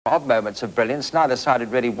Odd moments of brilliance. Neither side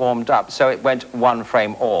had really warmed up, so it went one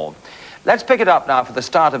frame all. Let's pick it up now for the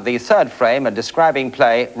start of the third frame and describing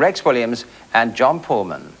play, Rex Williams and John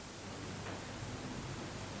Pullman.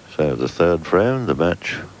 So the third frame, the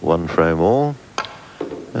match one frame all,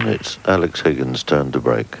 and it's Alex Higgins' turn to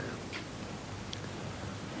break.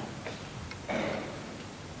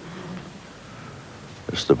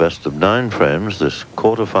 It's the best of 9 frames, this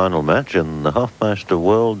quarter-final match in the Hofmeister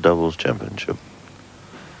World Doubles Championship.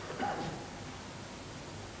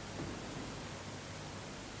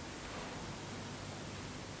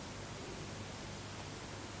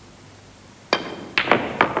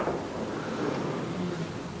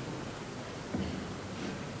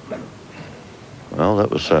 Well,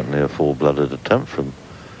 that was certainly a full-blooded attempt from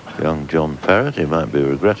young John Parrot. He might be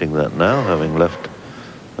regretting that now, having left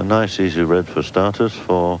a nice easy red for starters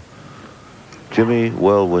for Jimmy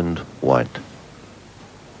Whirlwind White.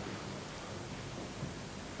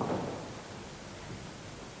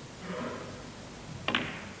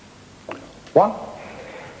 One.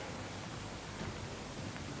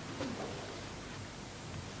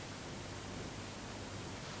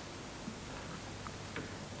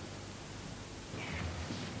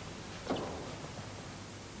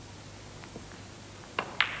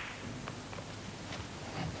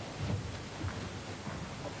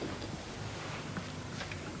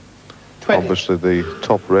 Obviously the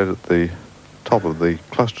top red at the top of the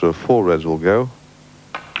cluster of 4 reds will go.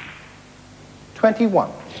 21.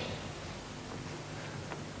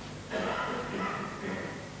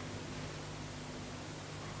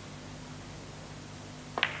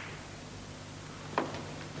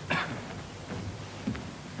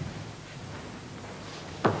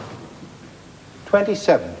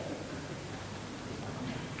 $27.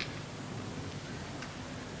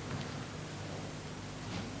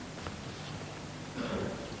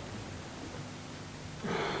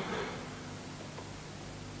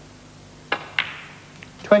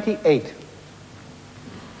 28.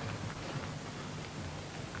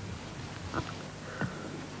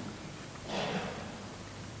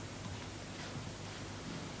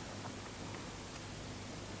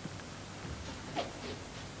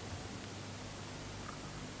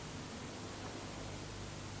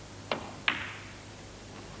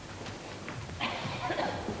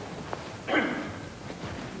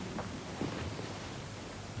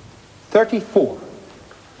 $34.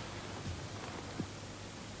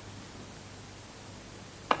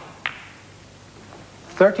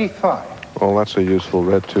 35. Well, that's a useful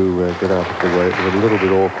red to get out of the way. It was a little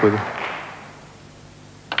bit awkward.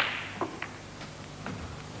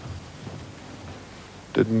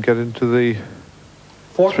 Didn't get into the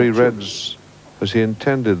 42. 3 reds as he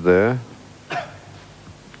intended there.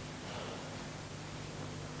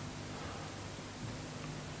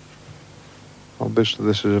 Obviously,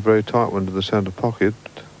 this is a very tight one to the centre pocket.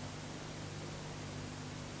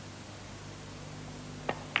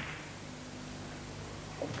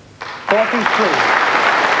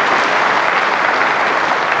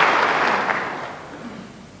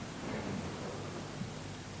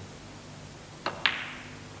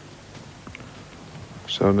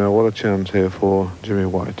 So now what a chance here for Jimmy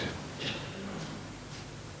White.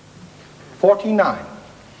 49.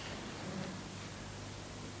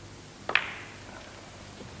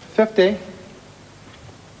 50.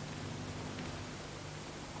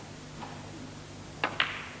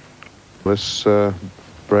 This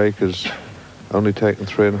break has only taken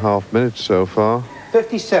 3.5 minutes so far.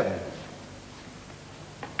 57.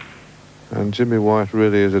 And Jimmy White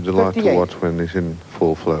really is a delight 58. to watch when he's in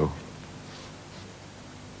full flow.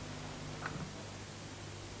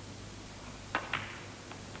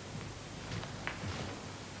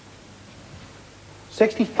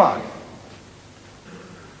 $65.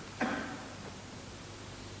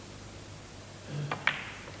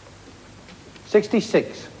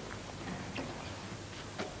 66.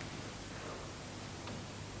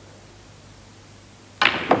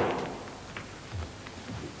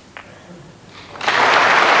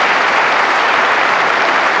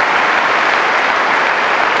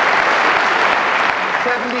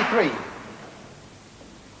 73.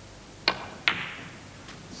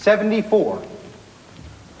 74.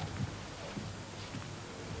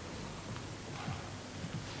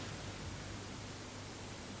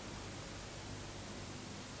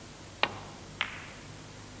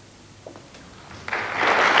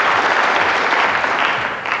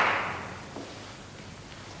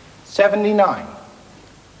 79.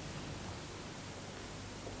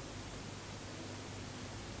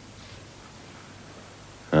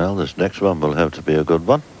 Well, this next one will have to be a good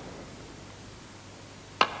one.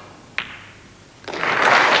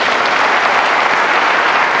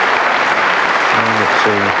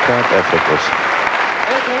 seems quite effortless.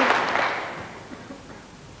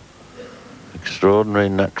 Extraordinary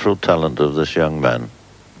natural talent of this young man.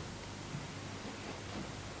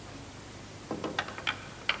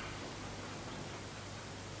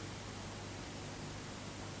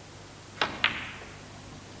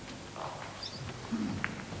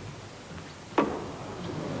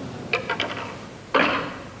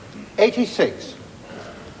 $86.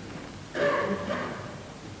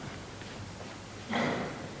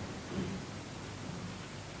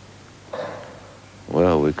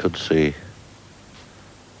 Well, we could see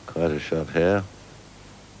quite a shot here.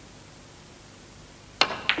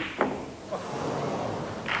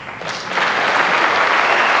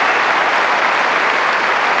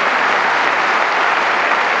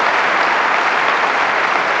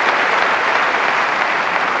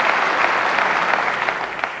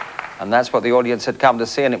 And that's what the audience had come to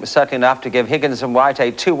see, and it was certainly enough to give Higgins and White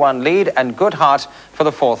a 2-1 lead and good heart for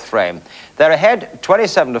the fourth frame. They're ahead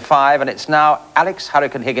 27-5, and it's now Alex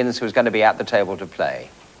Hurricane Higgins who's going to be at the table to play.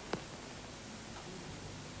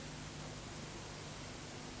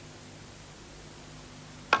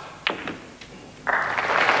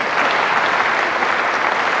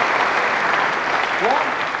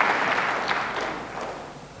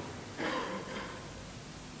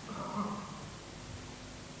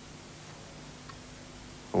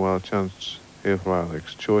 Well, chance here for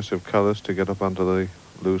Alex. Choice of colours to get up onto the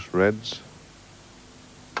loose reds.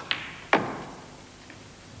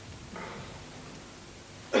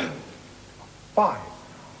 Five.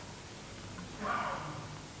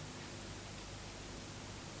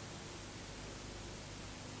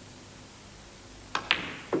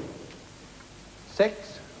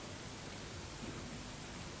 Six.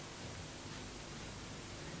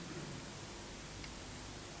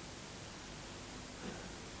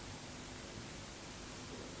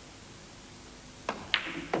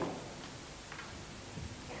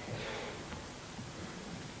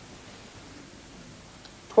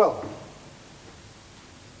 $12.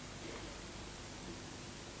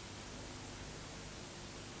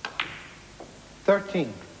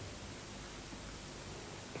 13.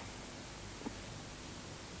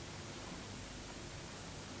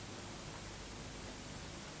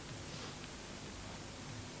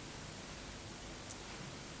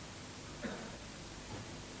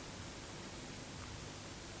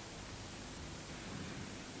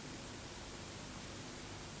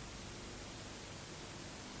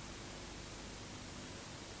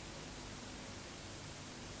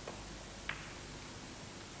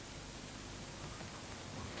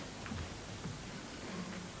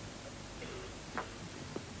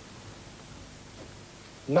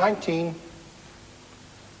 19.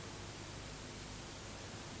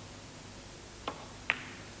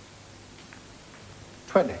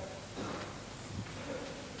 20.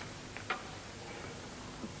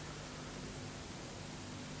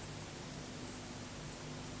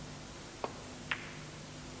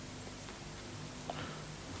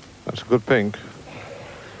 That's a good pink.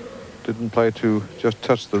 Didn't play to just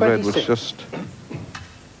touch the 26. red, which just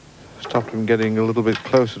stopped him getting a little bit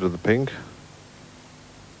closer to the pink.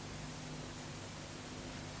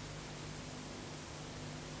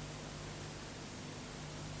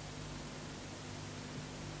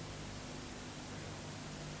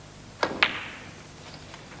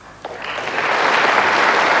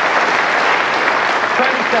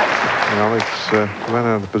 Alex ran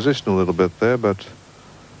out of position a little bit there, but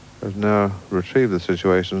has now retrieved the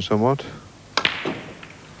situation somewhat.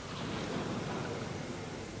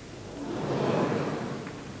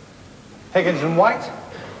 Higgins and White,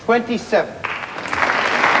 27.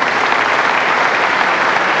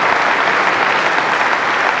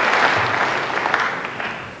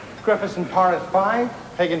 Griffiths and Parrot,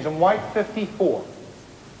 5. Higgins and White, 54.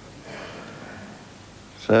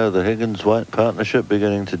 So the Higgins-White partnership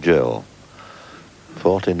beginning to gel.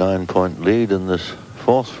 49-point lead in this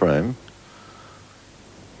fourth frame.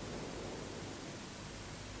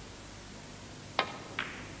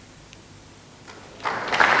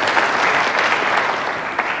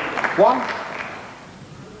 One.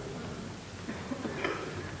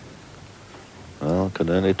 Well, can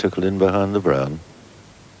only tickle in behind the brown.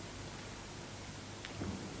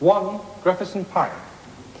 1. Griffiths and Parrot.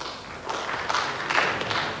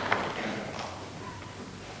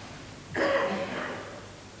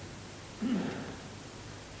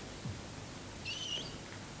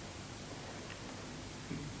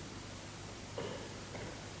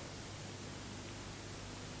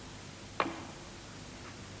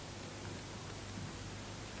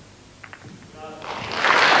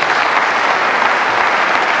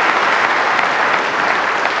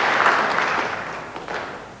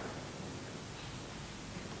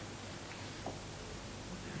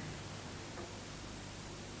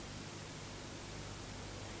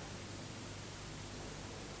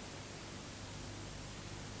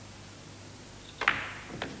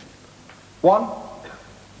 1.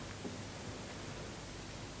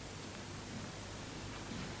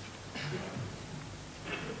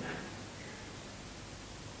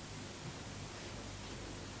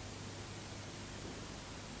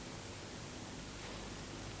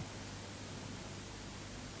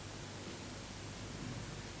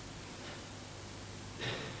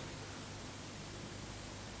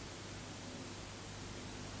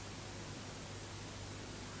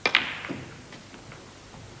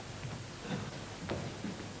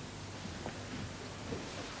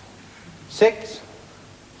 Six.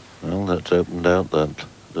 Well, that's opened out that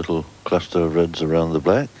little cluster of reds around the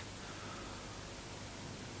black.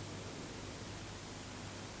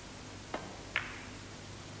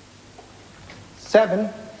 7.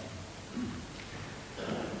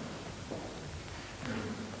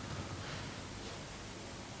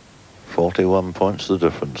 41 points the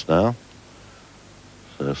difference now.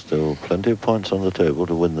 So there's still plenty of points on the table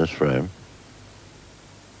to win this frame.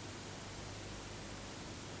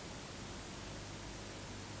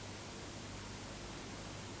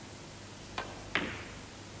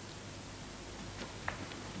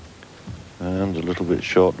 And a little bit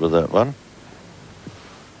short with that one.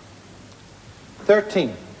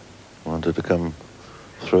 13. Wanted to come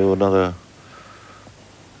through another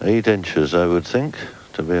 8 inches, I would think,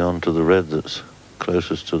 to be onto the red that's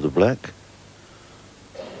closest to the black.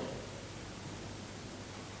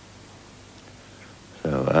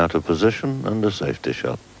 So out of position and a safety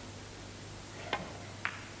shot.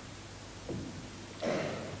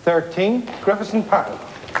 13. Griffiths and Parrot.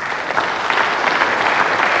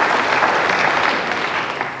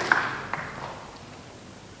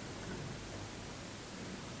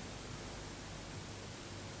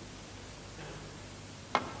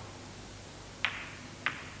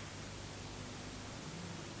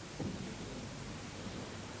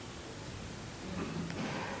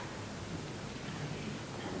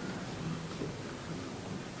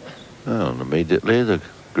 And immediately the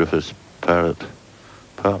Griffiths Parrot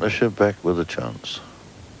partnership back with a chance.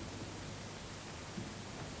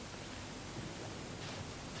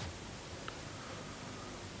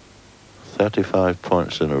 $35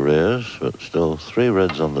 points in arrears, but still 3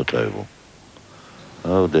 reds on the table.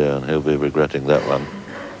 Oh dear, and he'll be regretting that one.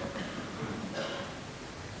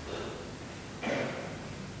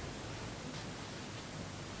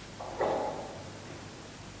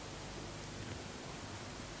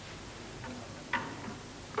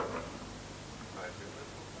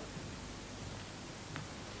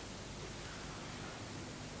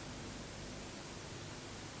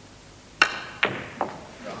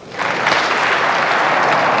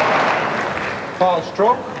 Ball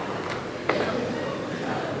stroke.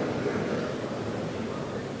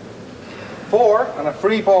 4 and a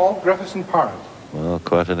free ball, Griffiths and Parrot. Well,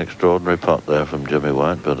 quite an extraordinary pot there from Jimmy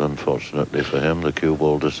White, but unfortunately for him, the cue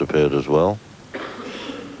ball disappeared as well.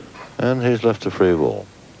 And he's left a free ball.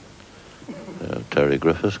 Terry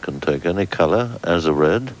Griffiths can take any colour as a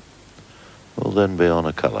red, will then be on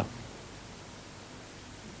a colour.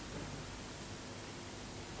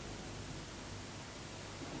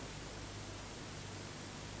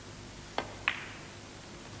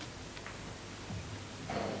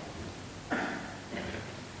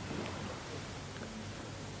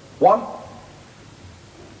 One.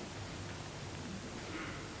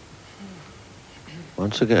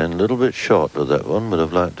 Once again, a little bit short with that one. Would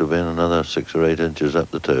have liked to have been another 6 or 8 inches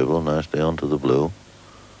up the table, nicely onto the blue.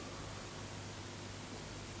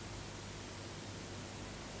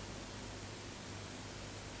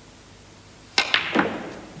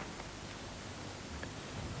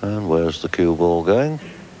 And where's the cue ball going?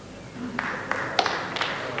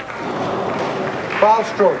 Ball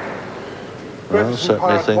stroke. Well,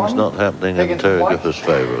 certainly things not happening in Terry Griffiths'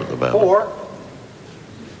 favour at the moment. 4.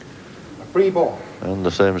 A free ball. And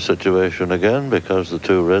the same situation again, because the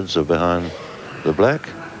 2 reds are behind the black.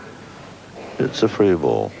 It's a free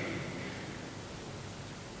ball.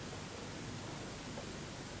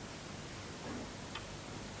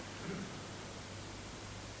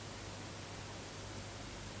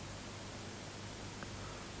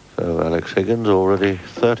 So Alex Higgins already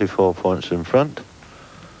 34 points in front.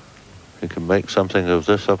 He can make something of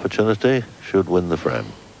this opportunity, should win the frame.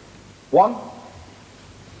 1.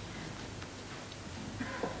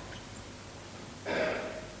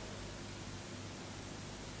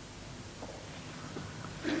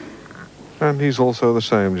 And he's also the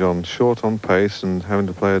same, John. Short on pace and having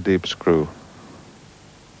to play a deep screw.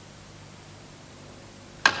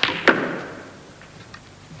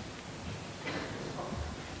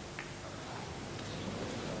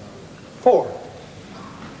 Four.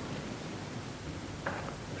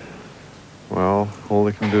 Well, All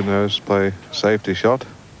they can do now is play safety shot.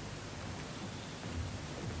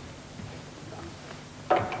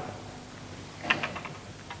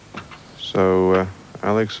 So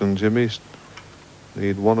Alex and Jimmy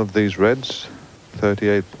need one of these reds,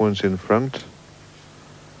 38 points in front,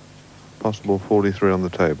 possible 43 on the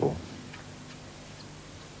table.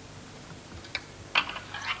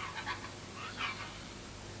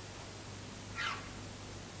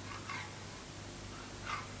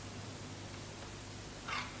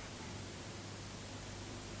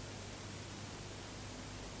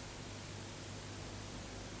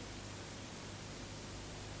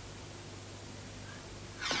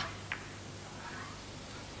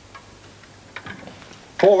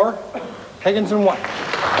 Four, Higgins and White.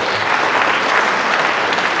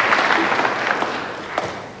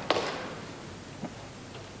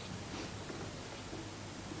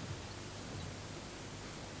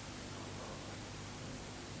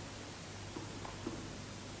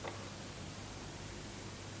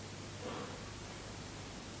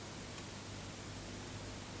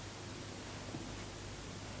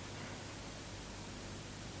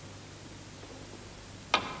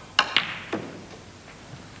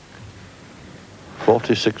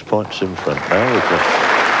 .46 points in front now with a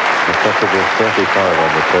possible 35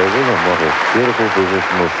 on the table, and what a beautiful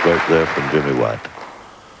positional stroke there from Jimmy White.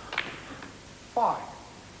 5.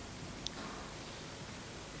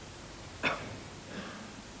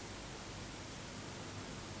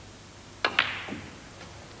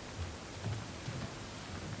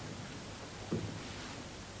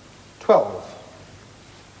 $12.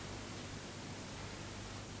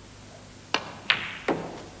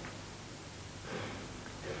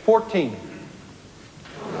 14.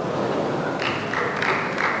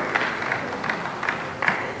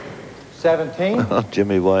 17.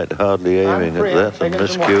 Jimmy White hardly aiming at that and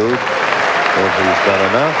miscued. Well, he's done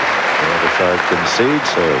enough. The other side concedes,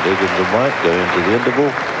 so Higgins and White go into the interval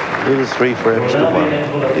with a 3 frames to 1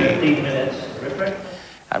 lead.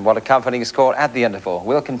 And what a comforting score at the interval.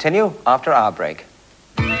 We'll continue after our break.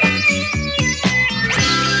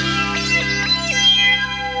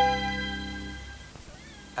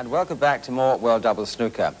 And welcome back to more World Doubles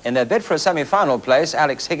Snooker. In their bid for a semi-final place,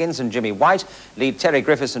 Alex Higgins and Jimmy White lead Terry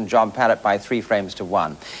Griffiths and John Parrot by 3 frames to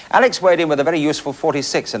 1. Alex weighed in with a very useful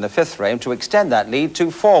 46 in the 5th frame to extend that lead to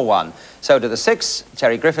 4-1. So to the 6th,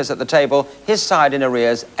 Terry Griffiths at the table, his side in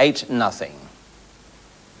arrears 8-0.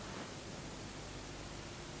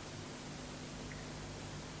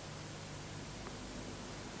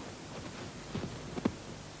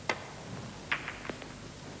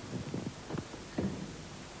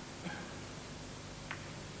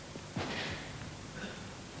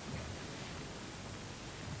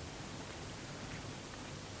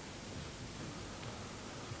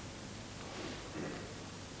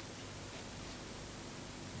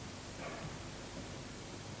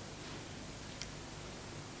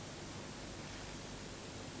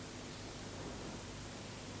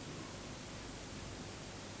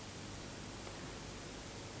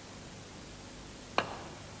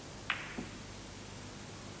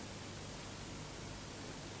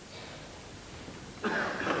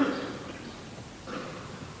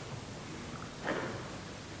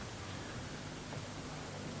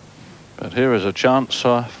 But here is a chance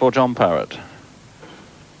for John Parrot.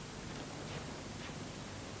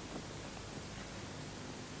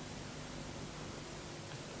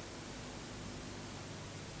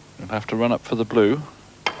 He'll have to run up for the blue.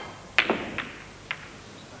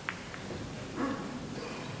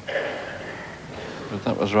 But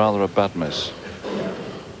that was rather a bad miss.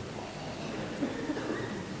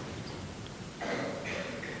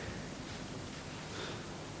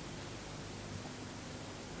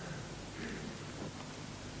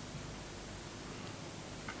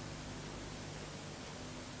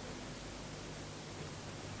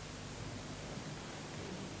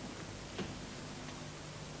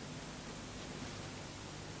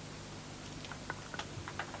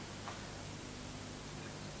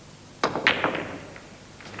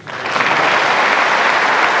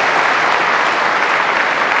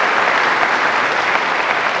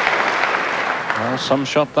 Some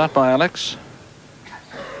shot that by Alex.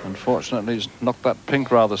 Unfortunately, he's knocked that pink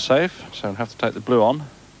rather safe, so he'll have to take the blue on.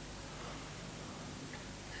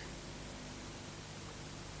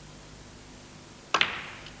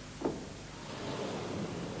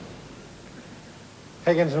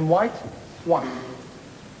 Higgins and White, 1.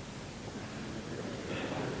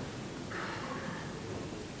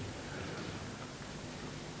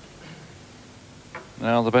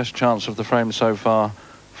 Now the best chance of the frame so far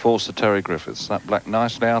falls to Terry Griffiths. That black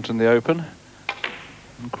nicely out in the open,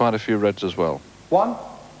 and quite a few reds as well. 1.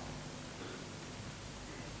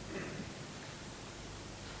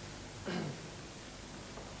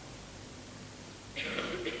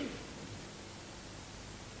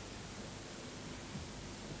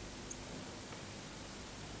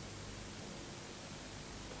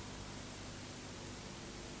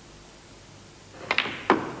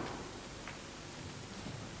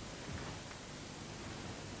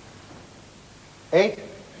 8.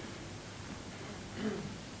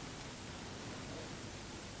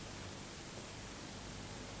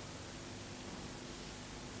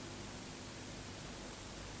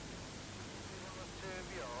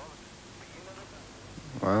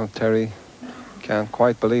 Well, Terry can't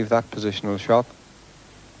quite believe that positional shot.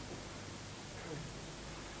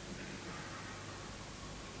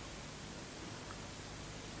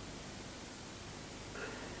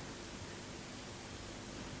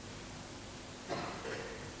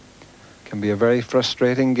 Can be a very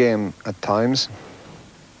frustrating game at times.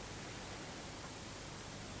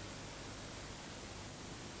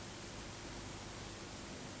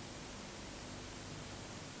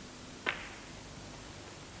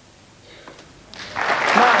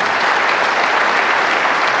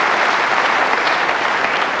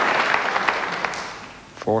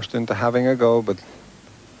 Forced into having a go, but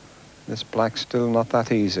this black's still not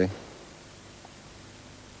that easy.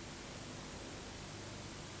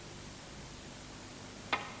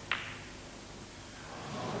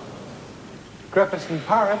 Griffiths and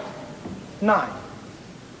Parrot, 9.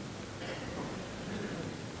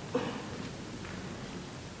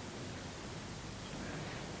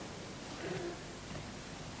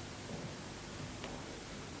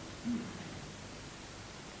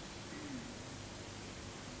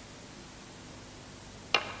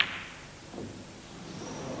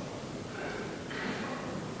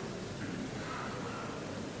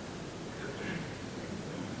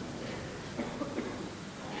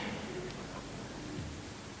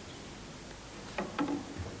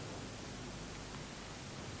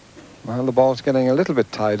 Well, the ball's getting a little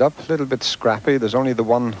bit tied up, a little bit scrappy. There's only the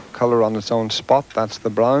one colour on its own spot, that's the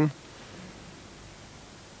brown.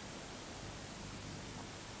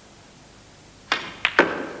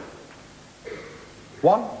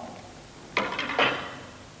 One.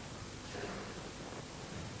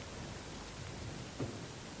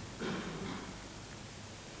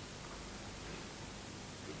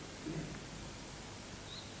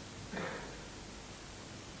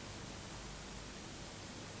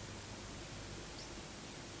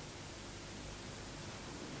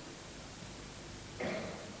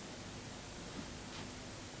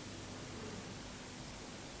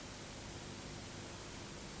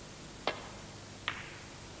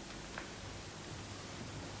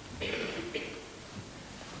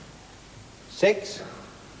 Six.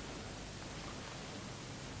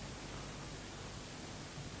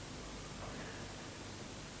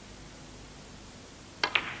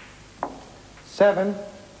 Seven.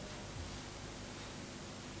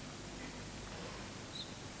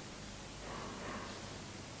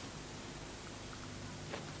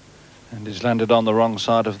 And he's landed on the wrong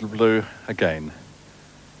side of the blue again.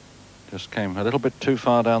 Just came a little bit too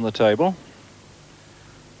far down the table.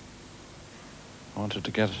 Wanted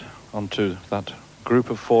to get onto that group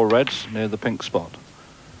of 4 reds near the pink spot.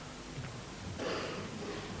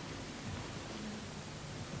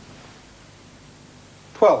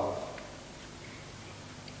 Twelve.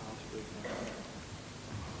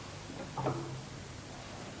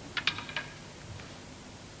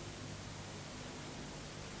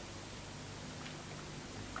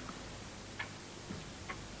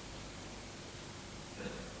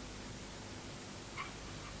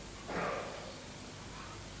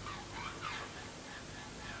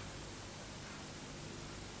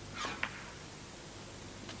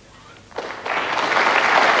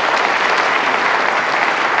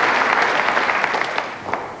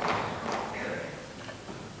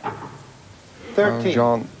 Well,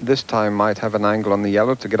 John, this time might have an angle on the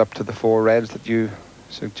yellow to get up to the 4 reds that you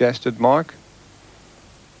suggested, Mark.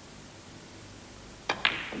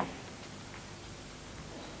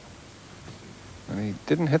 And he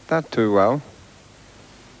didn't hit that too well.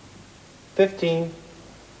 15.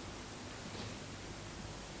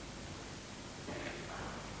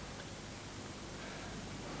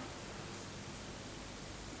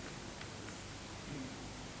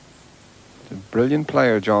 Brilliant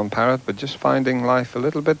player, John Parrott, but just finding life a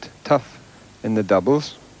little bit tough in the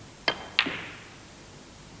doubles.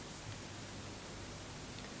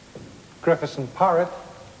 Griffiths and Parrot,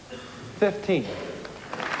 15.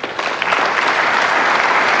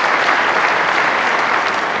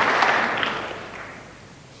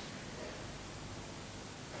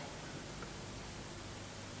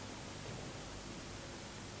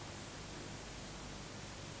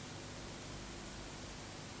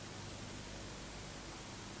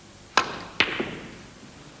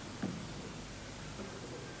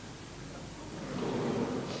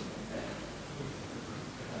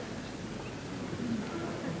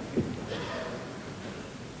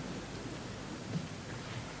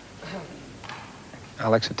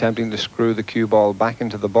 Alex attempting to screw the cue ball back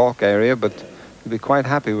into the balk area, but he'll be quite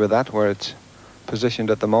happy with that where it's positioned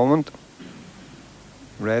at the moment.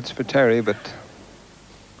 Reds for Terry, but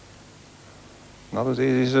not as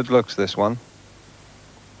easy as it looks, this one.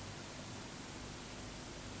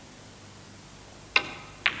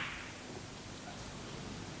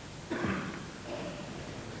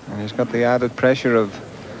 And he's got the added pressure of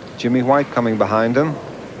Jimmy White coming behind him.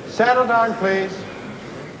 Settle down, please.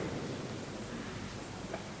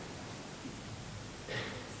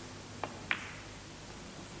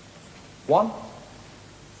 One.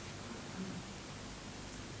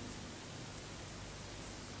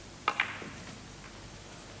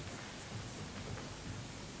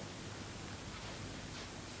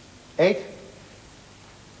 Eight.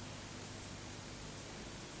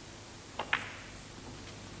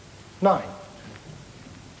 Nine.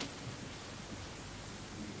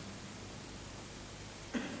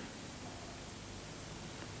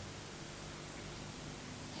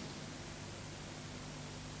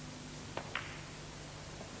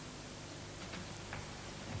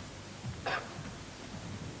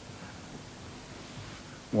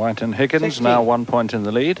 White and Higgins 16. now 1 point in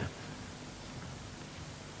the lead.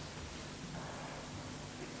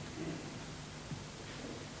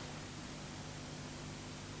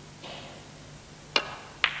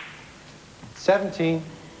 $17.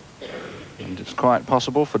 And it's quite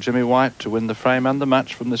possible for Jimmy White to win the frame and the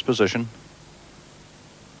match from this position.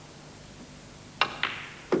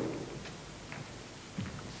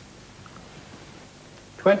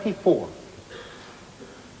 $24.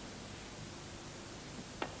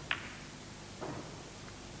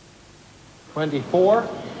 $24.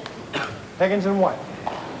 Higgins and White.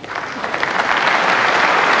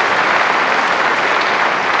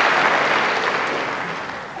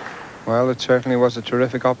 Well, it certainly was a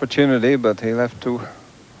terrific opportunity, but he'll have to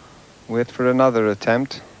wait for another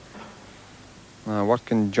attempt. Now, what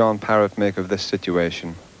can John Parrott make of this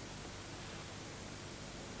situation?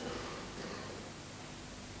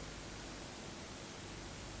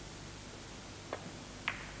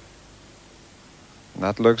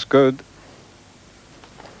 That looks good.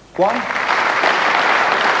 One.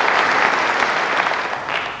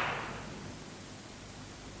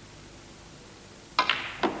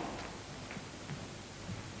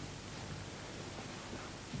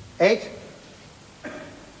 Eight.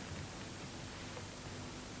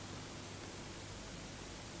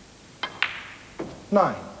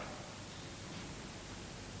 Nine.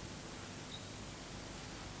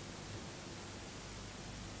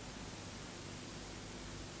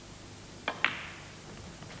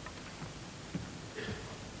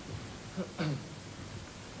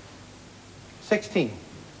 $16.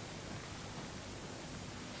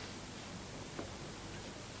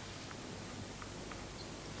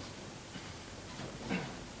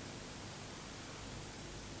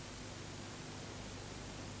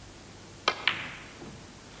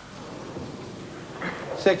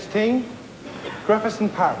 Griffiths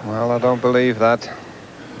and Parrot. Well, I don't believe that.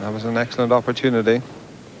 That was an excellent opportunity.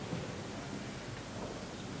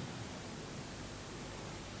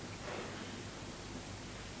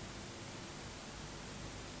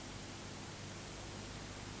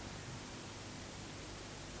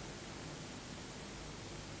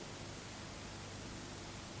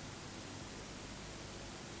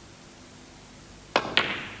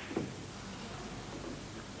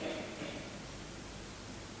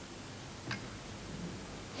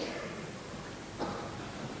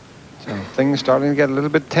 Things starting to get a little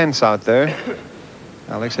bit tense out there.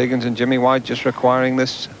 Alex Higgins and Jimmy White just requiring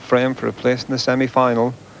this frame for a place in the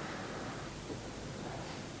semi-final.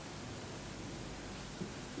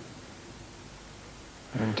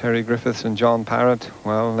 And Terry Griffiths and John Parrott,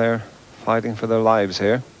 well, they're fighting for their lives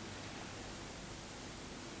here.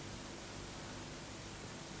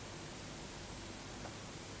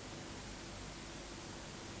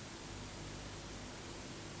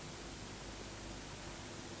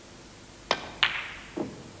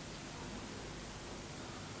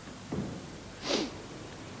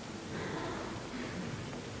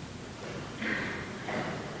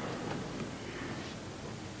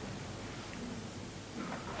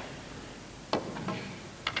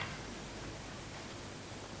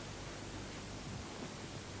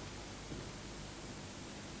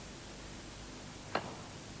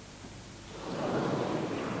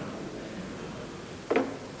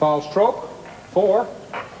 Foul stroke. 4.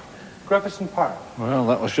 Griffiths and Parrott. Well,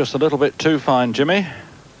 that was just a little bit too fine, Jimmy.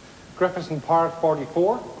 Griffiths and Parrott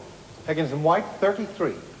 44. Higgins and White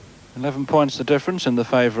 33. 11 points the difference in the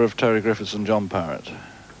favour of Terry Griffiths and John Parrott.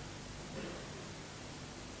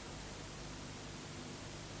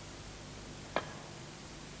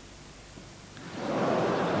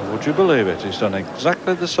 Would you believe it? He's done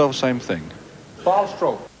exactly the same thing. Ball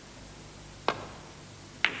stroke.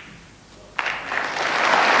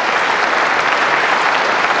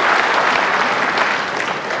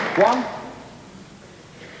 One.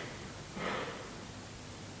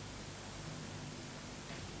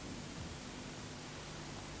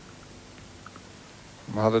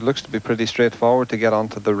 Well, it looks to be pretty straightforward to get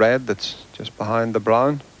onto the red that's just behind the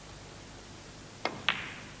brown.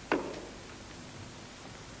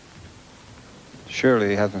 Surely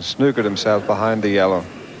he hasn't snookered himself behind the yellow.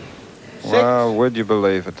 Well, would you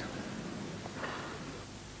believe it?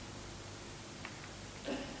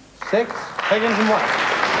 6. Higgins and White.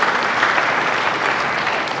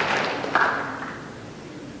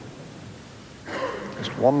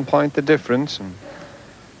 Just 1 point the difference, and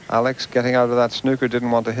Alex, getting out of that snooker,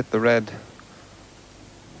 didn't want to hit the red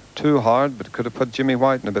too hard, but could have put Jimmy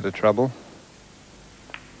White in a bit of trouble.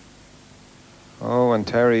 Oh, and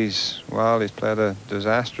Terry's, well, he's played a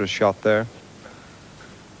disastrous shot there.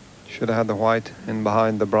 Should have had the white in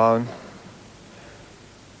behind the brown.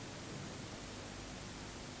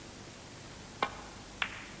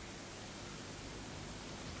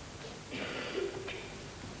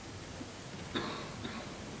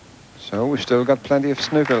 So we've still got plenty of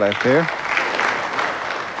snooker left here.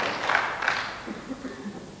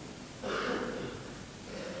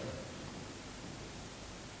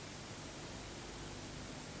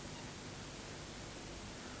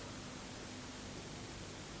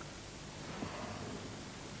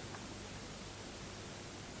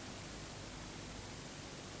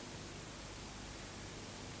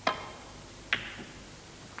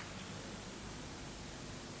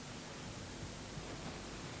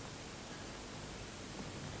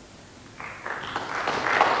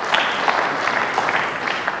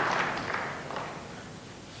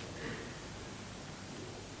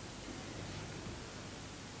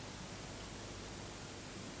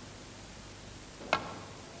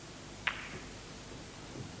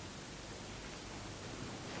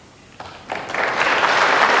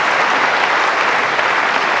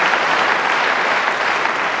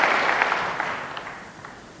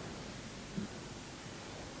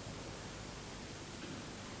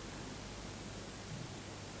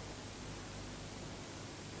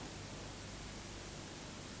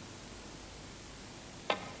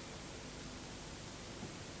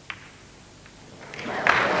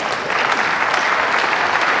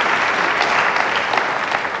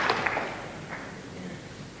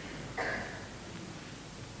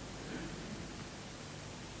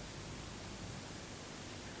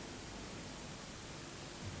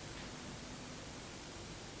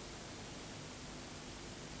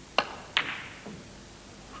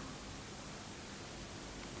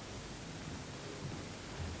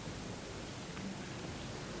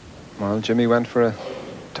 Well, Jimmy went for a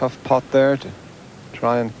tough pot there to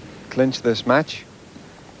try and clinch this match.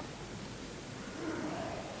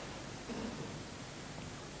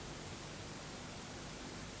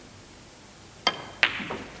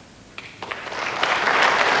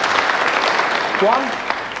 One.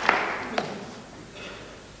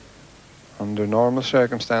 Under normal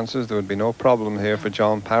circumstances, there would be no problem here for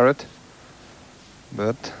John Parrot.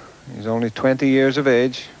 But he's only 20 years of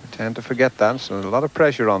age. We tend to forget that, so there's a lot of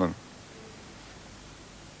pressure on him.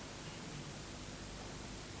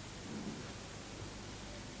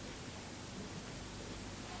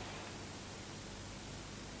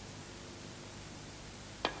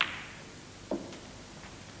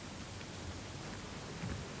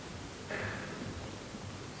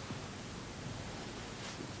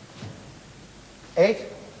 Eight.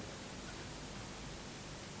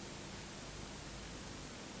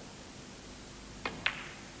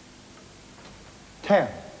 10.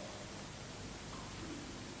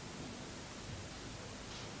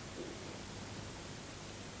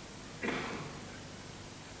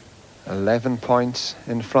 $11 points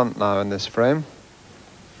in front now in this frame.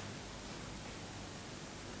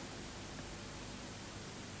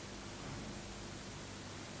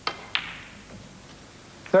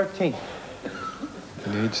 $13. He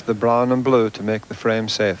needs the brown and blue to make the frame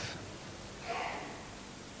safe.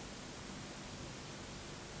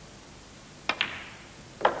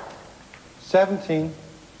 $17.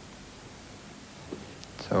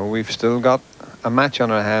 So we've still got a match on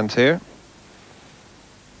our hands here.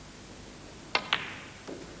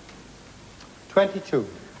 22.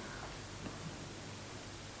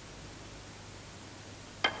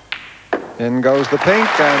 In goes the pink,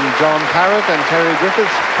 and John Parrot and Terry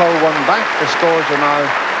Griffiths pull one back. The scores are now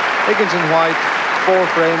Higgins and White, 4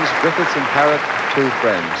 frames, Griffiths and Parrot, 2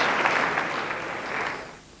 frames.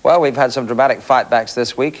 Well, we've had some dramatic fightbacks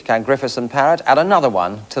this week. Can Griffiths and Parrot add another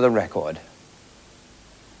one to the record?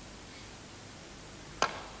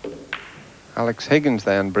 Alex Higgins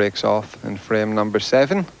then breaks off in frame number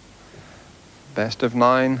 7. Best of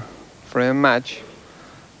 9 frame match.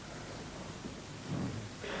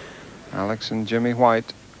 Alex and Jimmy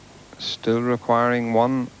White still requiring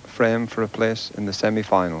 1 frame for a place in the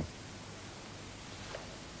semi-final.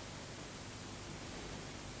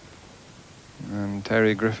 And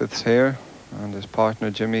Terry Griffiths here, and his partner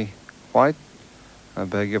Jimmy White, I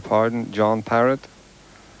beg your pardon, John Parrot.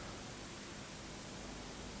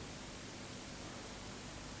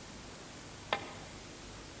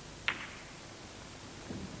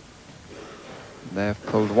 They've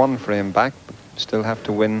pulled 1 frame back, but still have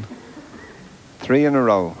to win 3 in a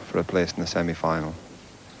row for a place in the semi-final.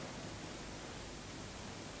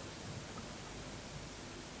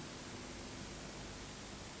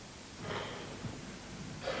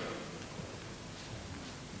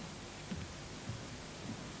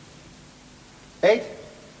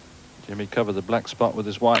 Jimmy covered the black spot with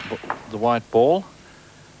his white ball,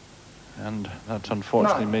 and that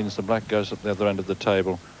unfortunately means the black goes up the other end of the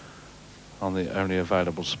table on the only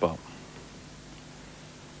available spot.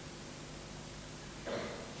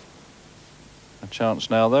 A chance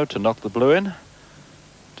now, though, to knock the blue in,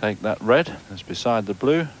 take that red that's beside the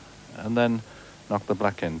blue, and then knock the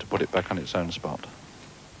black in to put it back on its own spot.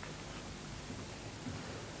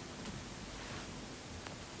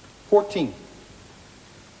 $14.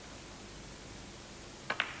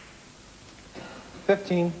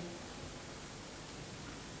 15.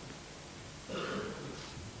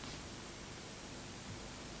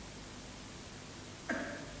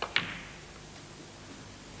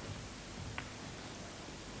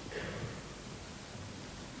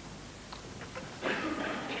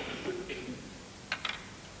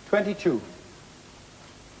 22.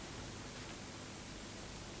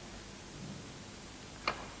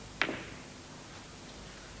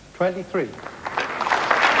 23.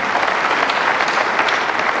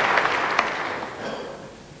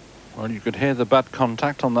 Well, you could hear the bat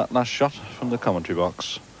contact on that last shot from the commentary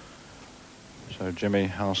box. So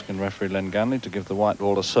Jimmy asking referee Len Ganley to give the white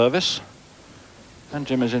ball a service. And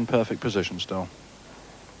Jimmy's in perfect position still.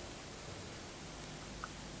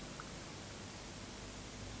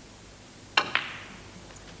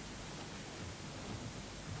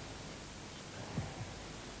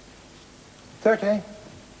 $30.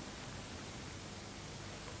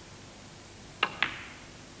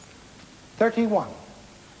 31.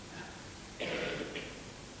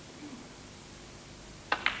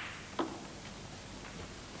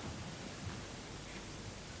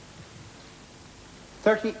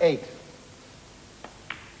 38.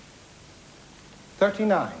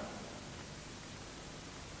 39.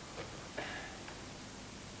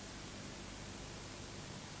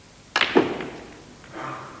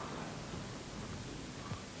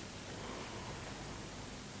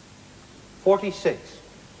 46.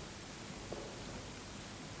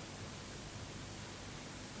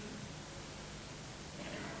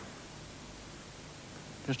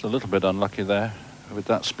 'Just a little bit unlucky there with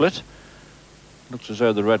that split. Looks as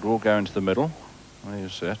though the red will go into the middle. There you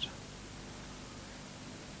see it.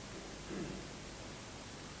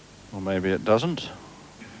 Or maybe it doesn't.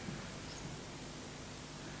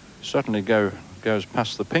 Certainly goes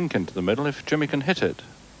past the pink into the middle if Jimmy can hit it.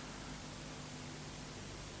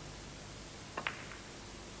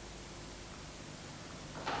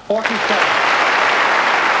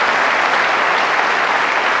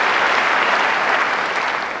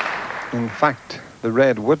 In fact, the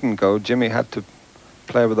red wouldn't go. Jimmy had to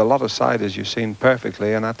play with a lot of side, as you've seen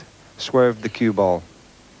perfectly, and that swerved the cue ball.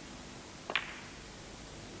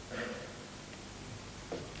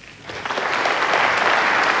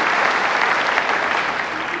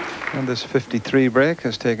 And this 53 break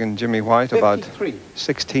has taken Jimmy White 53. about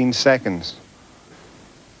 16 seconds.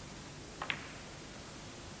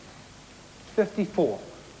 54.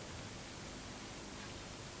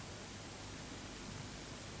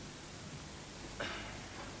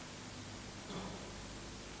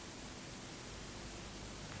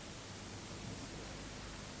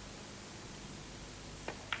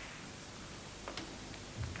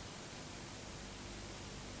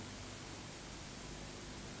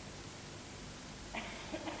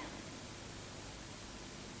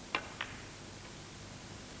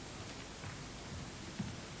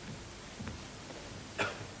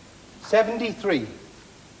 73.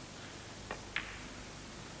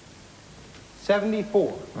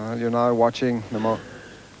 74. Well, you're now watching the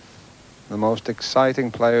most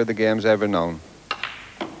exciting player the game's ever known.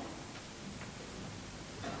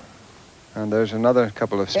 And there's another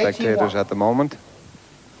couple of spectators 81. at the moment.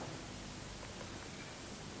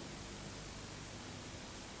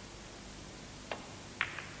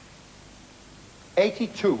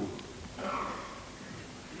 $82.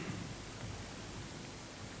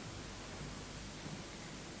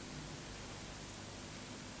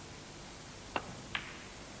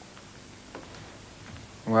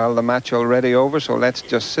 Well, the match already over, so let's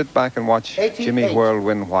just sit back and watch 88. Jimmy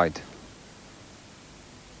Whirlwind White.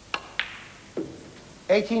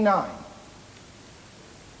 89.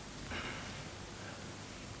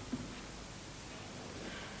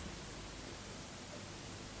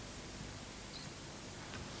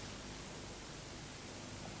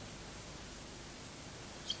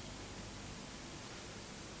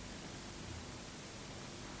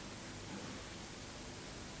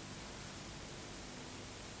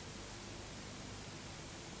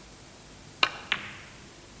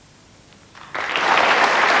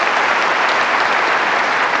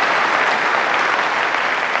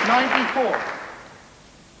 $94.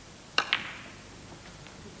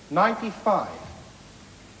 95.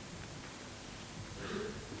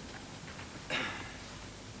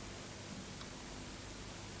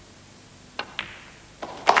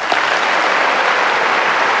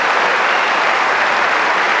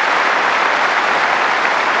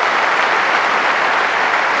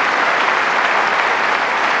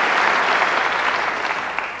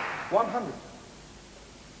 $100.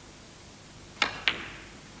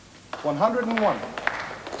 101.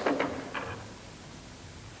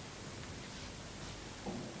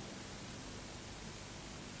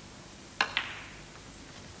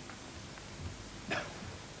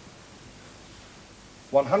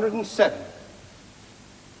 $107.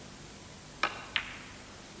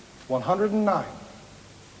 109.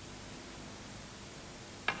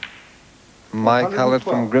 Mike Hallett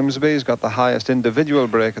from Grimsby's got the highest individual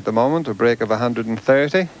break at the moment, a break of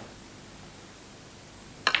 130.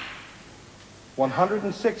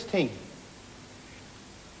 116.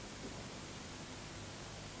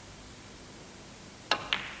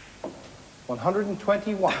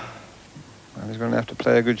 121. And he's going to have to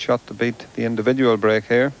play a good shot to beat the individual break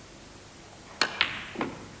here.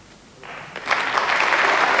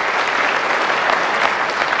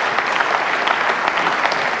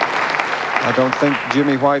 I don't think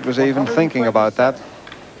Jimmy White was even thinking about that.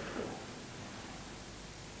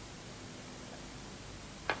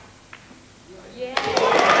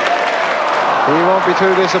 He won't be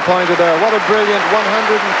too disappointed there. What a brilliant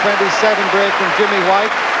 127 break from Jimmy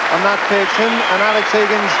White. And that takes him and Alex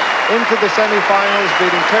Higgins into the semi-finals,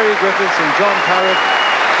 beating Terry Griffiths and John Parrott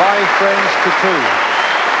 5 frames to 2.